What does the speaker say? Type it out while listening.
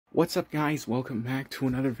What's up, guys? Welcome back to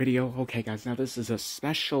another video. Okay, guys, now this is a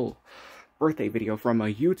special birthday video from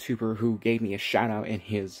a YouTuber who gave me a shout out in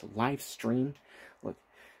his live stream. Look,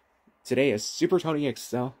 today is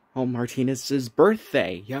Supertonyxl Martinez's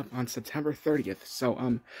birthday. Yep, on September 30th.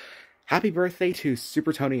 So, happy birthday to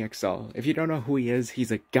Supertonyxl. If you don't know who he is,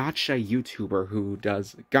 he's a gacha YouTuber who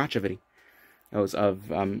does gacha videos of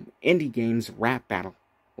indie games, rap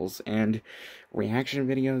battles, and reaction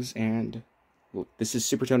videos, and this is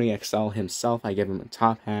Supertonyxl himself. I gave him a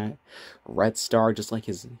top hat, red star, just like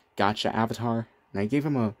his gacha avatar, and I gave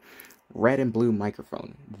him a red and blue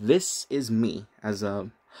microphone. This is me as a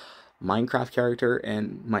Minecraft character,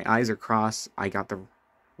 and my eyes are crossed. I got the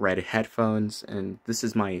red headphones, and this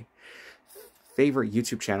is my favorite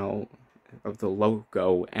YouTube channel of the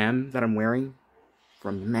logo M that I'm wearing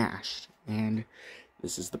from MASH, and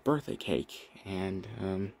this is the birthday cake,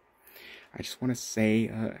 and I just want to say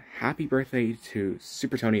happy birthday to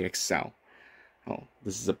Supertonyxl. Oh,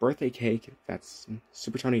 this is a birthday cake. That's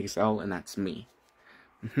Supertonyxl, and that's me.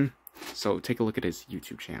 So take a look at his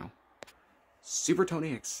YouTube channel,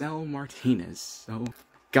 Supertonyxl Martinez. So,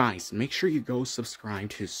 guys, make sure you go subscribe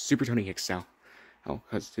to Supertonyxl. Oh,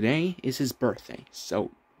 because today is his birthday.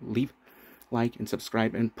 So leave a like and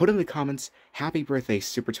subscribe, and put in the comments, happy birthday,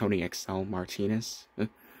 Supertonyxl Martinez.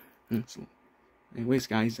 Anyways,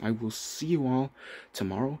 guys, I will see you all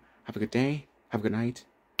tomorrow. Have a good day. Have a good night.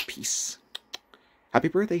 Peace. Happy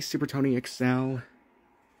birthday, Supertonyxl.